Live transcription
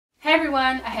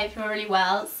everyone, I hope you're really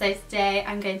well. So today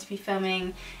I'm going to be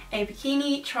filming a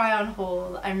bikini try on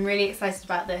haul. I'm really excited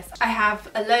about this. I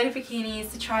have a load of bikinis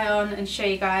to try on and show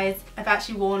you guys. I've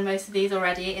actually worn most of these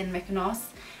already in Mykonos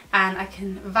and I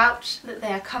can vouch that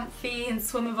they are comfy and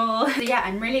swimmable. So yeah,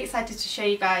 I'm really excited to show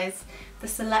you guys the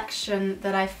selection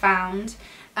that I found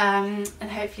and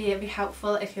hopefully it'll be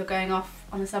helpful if you're going off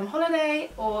on a summer holiday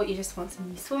or you just want some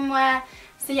new swimwear.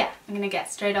 So yeah, I'm gonna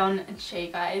get straight on and show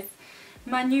you guys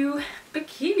my new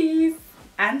bikinis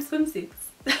and swimsuits.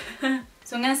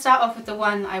 So I'm going to start off with the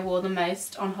one I wore the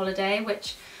most on holiday,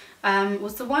 which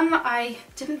was the one that I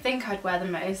didn't think I'd wear the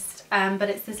most, but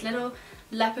it's this little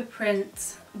leopard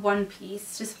print one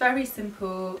piece, just very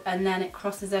simple, and then it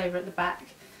crosses over at the back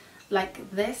like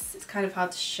this. It's kind of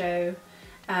hard to show,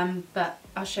 but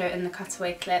I'll show it in the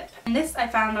cutaway clip. And this I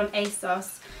found on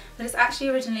ASOS, but it's actually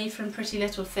originally from Pretty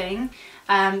Little Thing,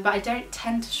 but I don't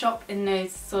tend to shop in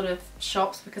those sort of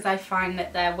shops because I find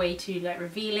that they're way too like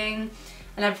revealing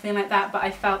and everything like that, but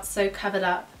I felt so covered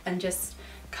up and just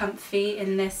comfy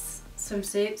in this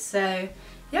swimsuit. So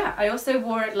yeah, I also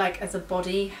wore it like as a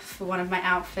body for one of my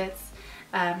outfits,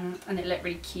 and it looked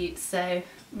really cute. So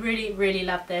really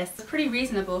love this. It's pretty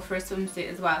reasonable for a swimsuit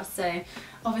as well, so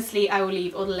obviously I will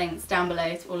leave all the links down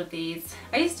below to all of these.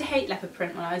 I used to hate leopard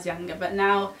print when I was younger, but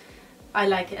now I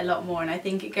like it a lot more and I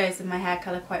think it goes with my hair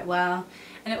colour quite well,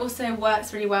 and it also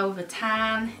works really well with a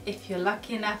tan if you're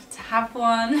lucky enough to have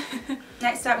one.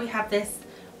 Next up we have this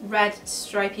red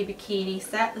stripy bikini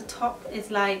set. The top is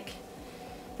like,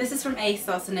 this is from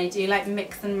ASOS and they do like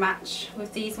mix and match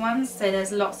with these ones, so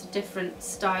there's lots of different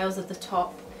styles of the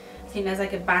top. I think there's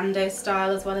like a bandeau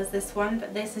style as well as this one,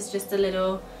 but this is just a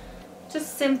little,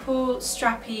 just simple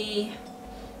strappy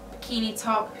bikini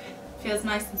top. Feels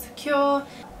nice and secure.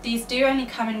 These do only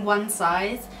come in one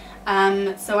size,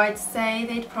 so I'd say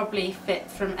they'd probably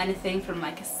fit from anything from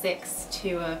like a 6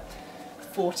 to a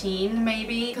 14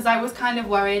 maybe, because I was kind of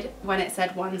worried when it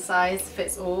said one size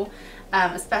fits all,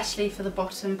 especially for the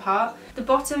bottom part. The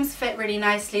bottoms fit really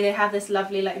nicely. They have this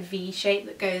lovely like V shape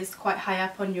that goes quite high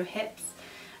up on your hips.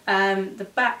 The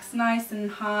back's nice and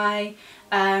high.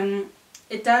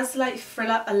 It does like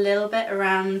frill up a little bit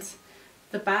around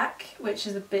the back, which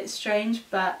is a bit strange,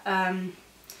 but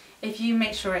if you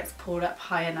make sure it's pulled up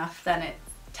high enough then it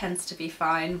tends to be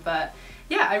fine. But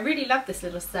yeah, I really love this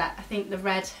little set. I think the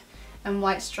red and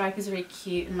white stripe is really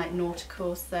cute and like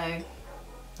nautical, so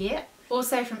yeah.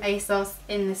 Also from ASOS,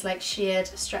 in this like sheared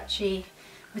stretchy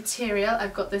material,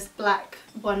 I've got this black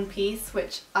one piece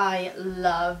which I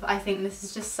love. I think this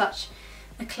is just such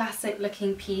a classic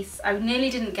looking piece. I nearly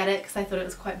didn't get it because I thought it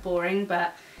was quite boring,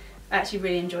 but I actually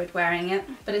really enjoyed wearing it.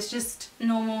 But it's just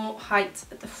normal height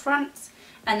at the front,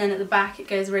 and then at the back it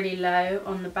goes really low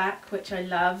on the back, which I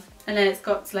love. And then it's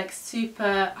got like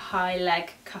super high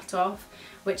leg cut off,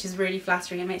 which is really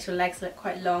flattering. It makes your legs look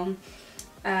quite long.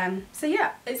 So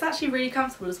yeah, it's actually really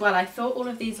comfortable as well. I thought all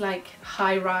of these like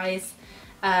high-rise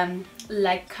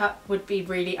leg cut would be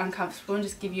really uncomfortable and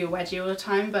just give you a wedgie all the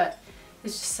time, but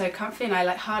it's just so comfy and I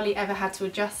like hardly ever had to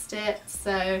adjust it.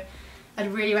 So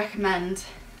I'd really recommend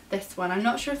this one. I'm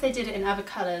not sure if they did it in other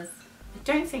colours. I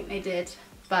don't think they did,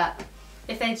 but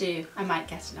if they do I might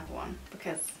get another one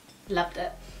because I loved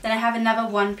it. Then I have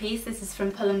another one piece. This is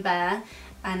from Pull & Bear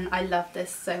and I love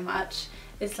this so much.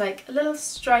 It's like a little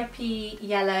stripy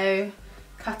yellow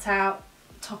cutout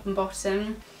top and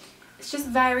bottom. It's just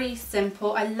very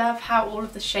simple. I love how all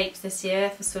of the shapes this year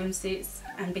for swimsuits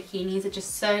and bikinis are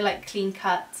just so like clean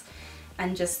cut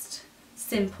and just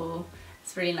simple.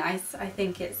 It's really nice. I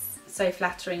think it's so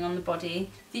flattering on the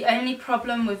body. The only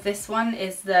problem with this one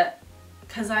is that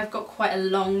because I've got quite a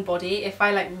long body, if I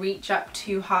like reach up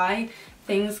too high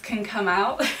things can come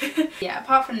out. Yeah,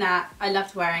 apart from that I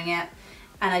loved wearing it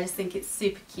and I just think it's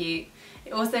super cute.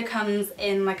 It also comes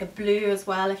in like a blue as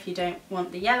well if you don't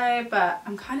want the yellow, but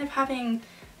I'm kind of having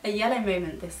a yellow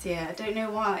moment this year. I don't know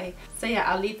why. So yeah,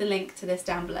 I'll leave the link to this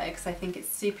down below because I think it's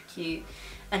super cute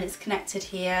and it's connected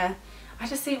here. I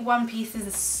just think one pieces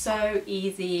are so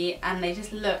easy and they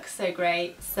just look so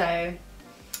great. So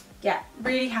yeah,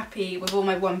 really happy with all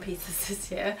my one pieces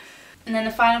this year. And then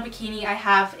the final bikini I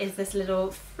have is this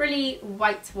little frilly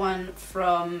white one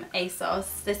from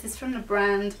ASOS. This is from the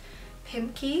brand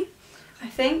Pimki, I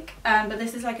think, but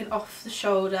this is like an off the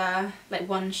shoulder, like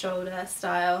one shoulder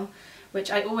style, which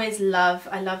I always love.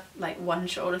 I love like one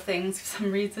shoulder things for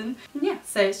some reason. And yeah,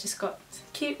 so it's just got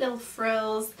cute little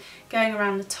frills going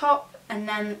around the top, and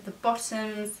then the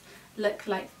bottoms look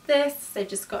like this. They've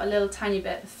just got a little tiny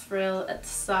bit of frill at the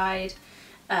side,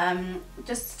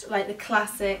 just like the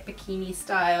classic bikini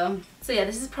style. So yeah,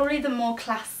 this is probably the more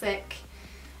classic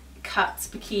cut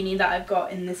bikini that I've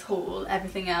got in this haul.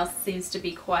 Everything else seems to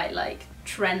be quite like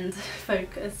trend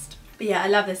focused. But yeah, I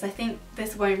love this. I think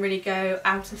this won't really go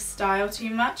out of style too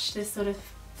much, this sort of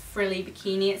frilly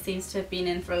bikini. It seems to have been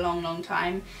in for a long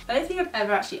time. I don't think I've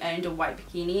ever actually owned a white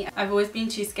bikini. I've always been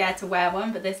too scared to wear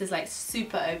one, but this is like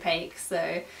super opaque,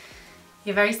 so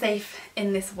you're very safe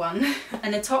in this one.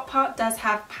 And the top part does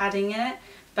have padding in it,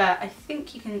 but I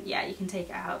think you can, yeah, you can take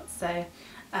it out. So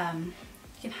you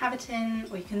can have it in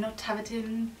or you can not have it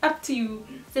in, up to you.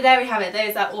 So there we have it.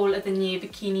 Those are all of the new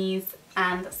bikinis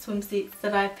and swimsuits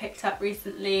that I've picked up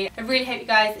recently. I really hope you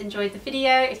guys enjoyed the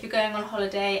video. If you're going on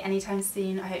holiday anytime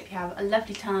soon, I hope you have a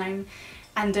lovely time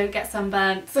and don't get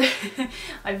sunburnt.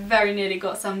 I very nearly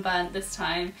got sunburnt this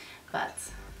time, but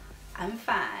I'm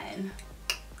fine.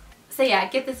 So yeah,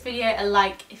 give this video a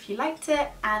like if you liked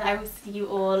it, and I will see you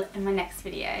all in my next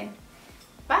video.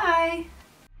 Bye!